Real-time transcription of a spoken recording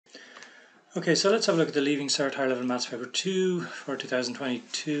Okay, so let's have a look at the Leaving Cert Higher Level Maths Paper 2 for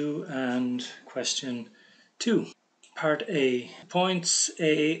 2022 and question 2. Part A. Points A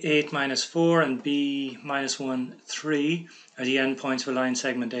 8 minus 4 and B minus 1, 3 are the endpoints of a line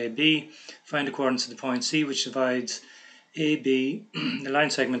segment AB. Find the coordinates of the point C which divides AB, the line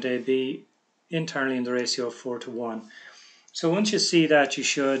segment AB, internally in the ratio of 4 to 1. So once you see that, you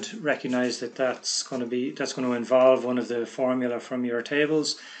should recognize that that's going to involve one of the formula from your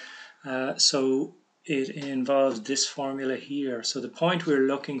tables. So it involves this formula here. So the point we're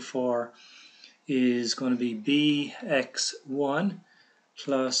looking for is going to be bx1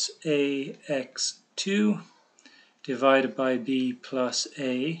 plus ax2 divided by b plus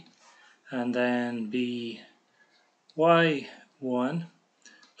a, and then by1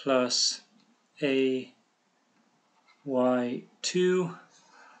 plus ay2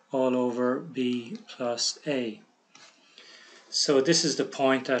 all over b plus a. So this is the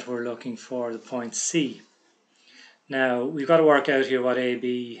point that we're looking for, the point C. Now we've got to work out here what a,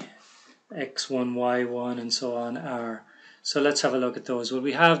 b, x1, y1 and so on are. So let's have a look at those. Well,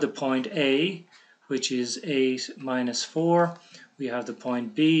 we have the point A, which is 8 minus 4. We have the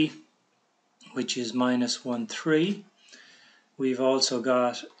point B, which is minus 1, 3. We've also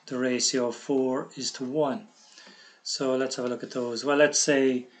got the ratio of 4 is to 1. So let's have a look at those. Well, let's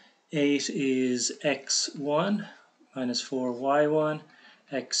say 8 is x1, minus 4 y1,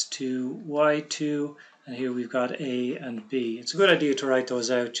 x2 y2, and here we've got a and b. It's a good idea to write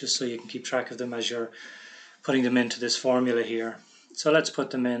those out just so you can keep track of them as you're putting them into this formula here. So let's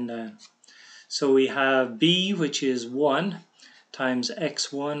put them in then. So we have b, which is 1, times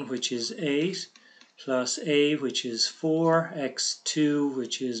x1, which is 8, plus a, which is 4, x2,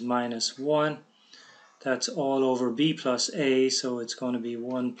 which is minus 1. That's all over b plus a, so it's going to be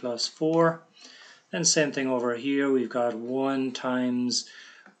 1 plus 4. And same thing over here, we've got 1 times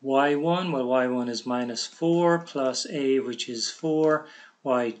y1, well y1 is minus 4, plus a, which is 4,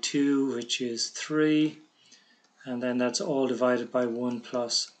 y2, which is 3, and then that's all divided by 1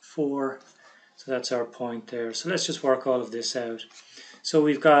 plus 4, so that's our point there. So let's just work all of this out. So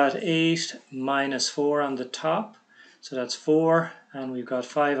we've got 8 minus 4 on the top, so that's 4, and we've got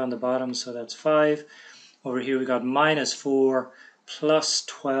 5 on the bottom, so that's 5. Over here we've got minus 4 plus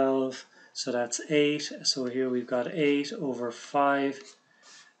 12, so that's 8. So here we've got 8 over 5,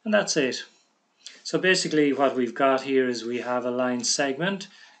 and that's it. So basically what we've got here is we have a line segment,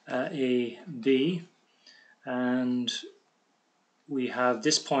 AB, and we have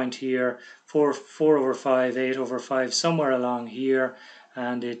this point here, 4 over 5, 8 over 5, somewhere along here,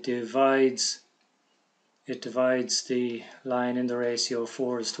 and it divides the line in the ratio of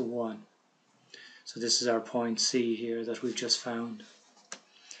 4 is to 1. So this is our point C here that we've just found.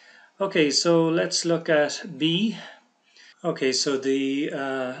 Okay, so let's look at B. Okay, so the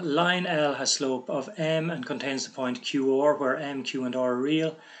line L has slope of m and contains the point QR, where m, q and r are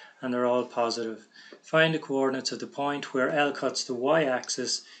real and they're all positive. Find the coordinates of the point where L cuts the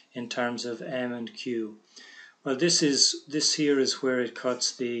y-axis in terms of m and q. Well, this here is where it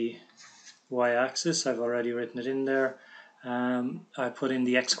cuts the y-axis. I've already written it in there. I put in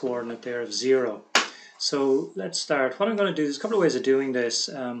the x-coordinate there of 0. So let's start. What I'm going to do, there's a couple of ways of doing this.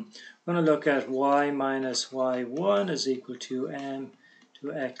 I'm going to look at y minus y1 is equal to m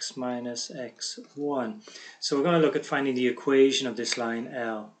to x minus x1. So we're going to look at finding the equation of this line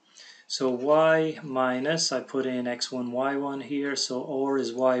L. So y minus, I put in x1, y1 here, so or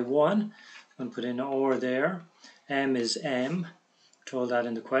is y1. I'm going to put in or there. M is m, we're told that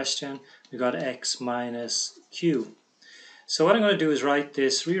in the question. We've got x minus q. So what I'm going to do is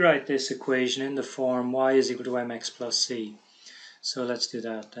rewrite this equation in the form y is equal to mx plus c. So let's do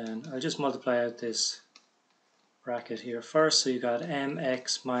that then. I'll just multiply out this bracket here first. So you got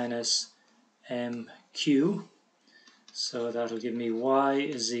mx minus mq. So that'll give me y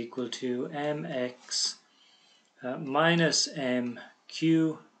is equal to mx minus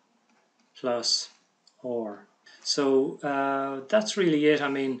mq plus or. So that's really it. I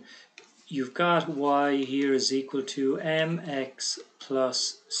mean, you've got y here is equal to mx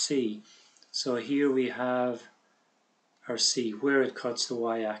plus c. So here we have our c, where it cuts the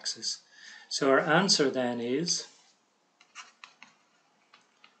y-axis. So our answer then is,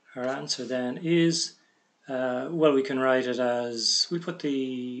 well, we can write it as, we put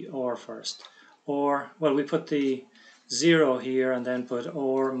the or first. Or, well, we put the 0 here and then put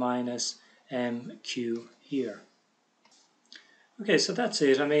or minus mq here. Okay, so that's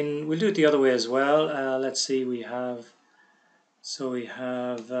it. I mean, we'll do it the other way as well. Let's see, we have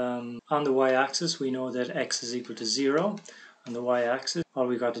on the y-axis, we know that x is equal to 0. On the y-axis, all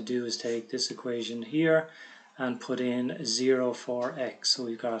we've got to do is take this equation here and put in 0 for x. So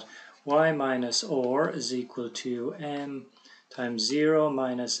we've got y minus or is equal to m times 0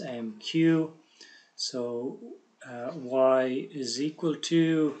 minus mq. So y is equal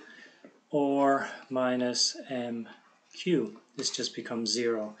to or minus mq. This just becomes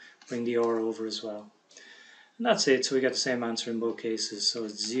 0. Bring the or over as well. And that's it. So we get the same answer in both cases. So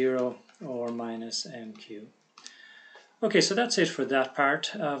it's 0 or minus mq. Okay, so that's it for that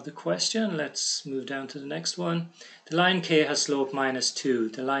part of the question. Let's move down to the next one. The line K has slope minus 2.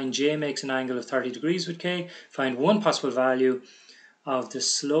 The line J makes an angle of 30 degrees with K. Find one possible value of the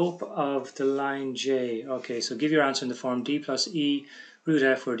slope of the line J. Okay, so give your answer in the form d plus e root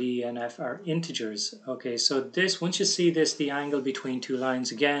f, where d and f are integers. Okay, so this, once you see this, the angle between two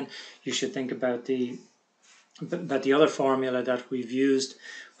lines, again, you should think about the other formula that we've used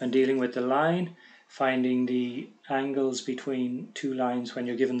when dealing with the line, finding the angles between two lines when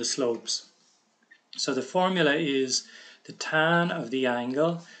you're given the slopes. So the formula is the tan of the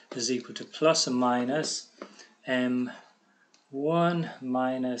angle is equal to plus or minus m1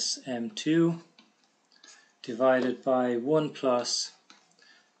 minus m2 divided by 1 plus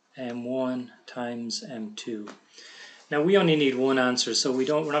m1 times m2. Now we only need one answer, so we're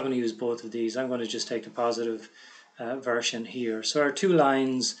not going to use both of these. I'm going to just take the positive version here. So our two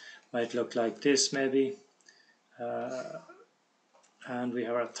lines might look like this maybe, and we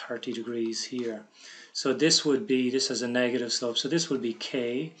have our 30 degrees here. So this has a negative slope, so this would be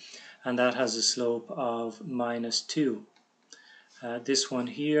K, and that has a slope of minus 2. This one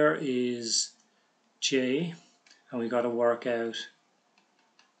here is J, and we got to work out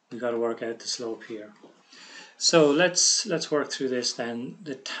the slope here. So let's work through this then.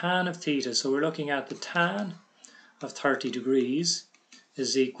 The tan of theta, so we're looking at the tan of 30 degrees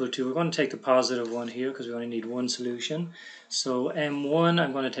is equal to, we're going to take the positive one here because we only need one solution. So m1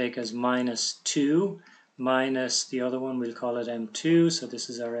 I'm going to take as minus 2 minus the other one, we'll call it m2, so this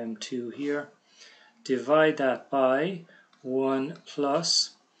is our m2 here. Divide that by 1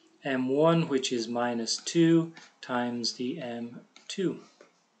 plus m1, which is minus 2, times the m2.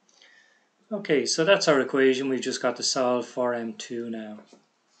 Okay, so that's our equation. We've just got to solve for m2 now.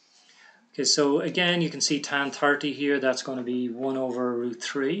 Okay, so again, you can see tan 30 here. That's going to be 1 over root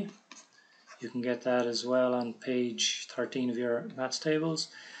 3. You can get that as well on page 13 of your maths tables.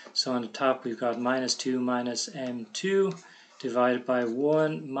 So on the top, we've got minus 2 minus m2 divided by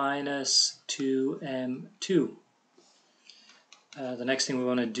 1 minus 2m2. The next thing we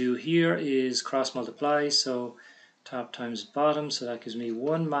want to do here is cross multiply. So top times bottom, so that gives me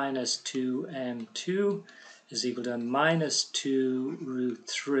 1 minus 2m2 is equal to minus 2 root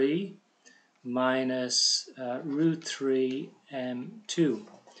 3 minus root 3 m2.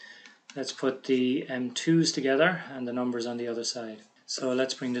 Let's put the m2's together and the numbers on the other side. So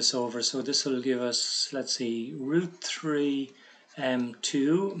let's bring this over. So this will give us, let's see, root 3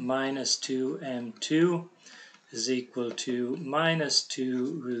 m2 minus 2 m2 is equal to minus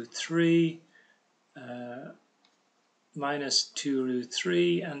 2 root 3 minus 2 root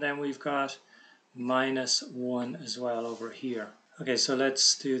 3, and then we've got minus 1 as well over here. Okay, so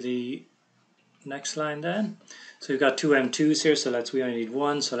let's do the next line then. So we've got two m2's here, so we only need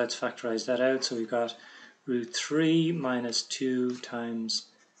one, so let's factorize that out. So we've got root 3 minus 2 times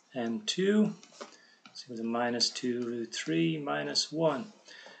m2, so the minus 2 root 3 minus 1.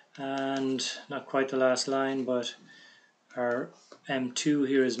 And not quite the last line, but our m2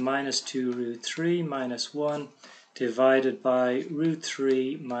 here is minus 2 root 3 minus 1 divided by root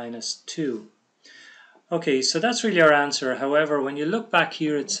 3 minus 2. Okay, so that's really our answer. However, when you look back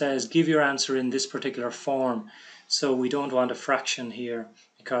here, it says give your answer in this particular form. So we don't want a fraction here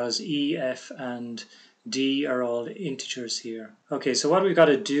because E, F, and D are all integers here. Okay, so what we've got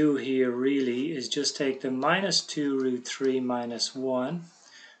to do here really is just take the minus 2 root 3 minus 1.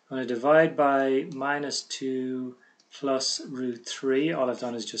 I'm going to divide by minus 2 plus root 3. All I've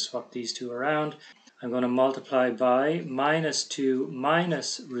done is just swap these two around. I'm going to multiply by minus 2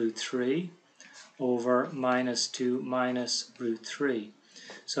 minus root 3 over minus 2 minus root 3.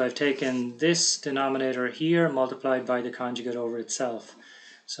 So I've taken this denominator here, multiplied by the conjugate over itself.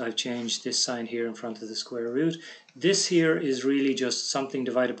 So I've changed this sign here in front of the square root. This here is really just something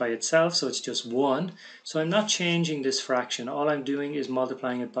divided by itself, so it's just 1. So I'm not changing this fraction. All I'm doing is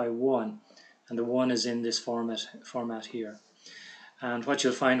multiplying it by 1. And the 1 is in this format here. And what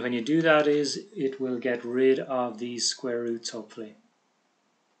you'll find when you do that is it will get rid of these square roots, hopefully.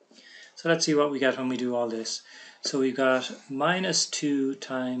 So let's see what we get when we do all this. So we've got minus 2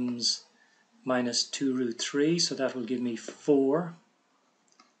 times minus 2 root 3, so that will give me 4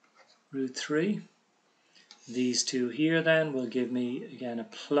 root 3. These two here then will give me, again, a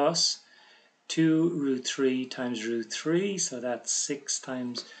plus 2 root 3 times root 3, so that's 6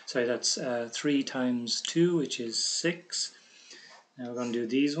 times, sorry, that's 3 times 2, which is 6. Now we're going to do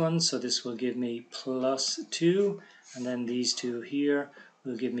these ones, so this will give me plus 2, and then these two here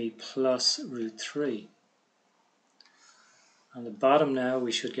will give me plus root 3. On the bottom now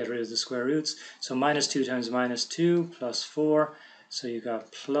we should get rid of the square roots, so minus 2 times minus 2 plus 4, so you've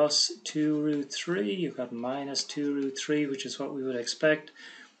got plus 2 root 3, you've got minus 2 root 3, which is what we would expect,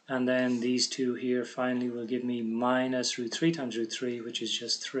 and then these two here finally will give me minus root 3 times root 3, which is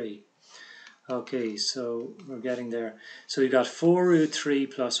just 3. Okay, so we're getting there. So we got 4 root 3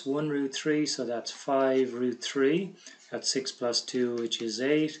 plus 1 root 3, so that's 5 root 3. Got 6 plus 2, which is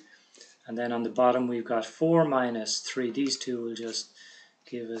 8. And then on the bottom we've got 4 minus 3. These two will just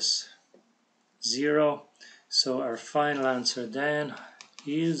give us 0. So our final answer then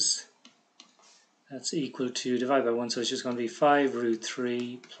is, that's equal to, divide by 1, so it's just going to be 5 root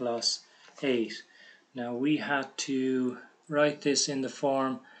 3 plus 8. Now we had to write this in the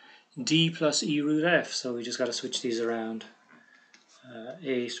form d plus e root f, so we just got to switch these around.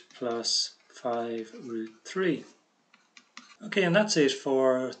 8 plus 5 root 3. Okay, and that's it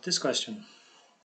for this question.